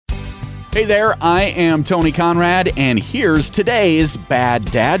Hey there, I am Tony Conrad, and here's today's bad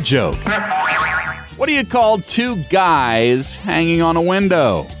dad joke. What do you call two guys hanging on a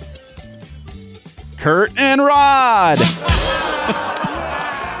window? Kurt and Rod.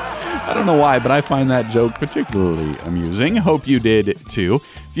 I don't know why, but I find that joke particularly amusing. Hope you did too.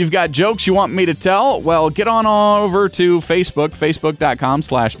 If you've got jokes you want me to tell, well, get on over to Facebook,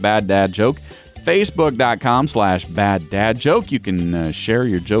 facebook.com/baddadjoke. Facebook.com/baddadjoke. You can share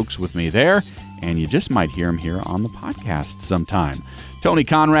your jokes with me there, and you just might hear them here on the podcast sometime. Tony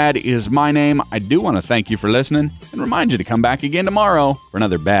Conrad is my name. I do want to thank you for listening and remind you to come back again tomorrow for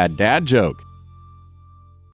another bad dad joke.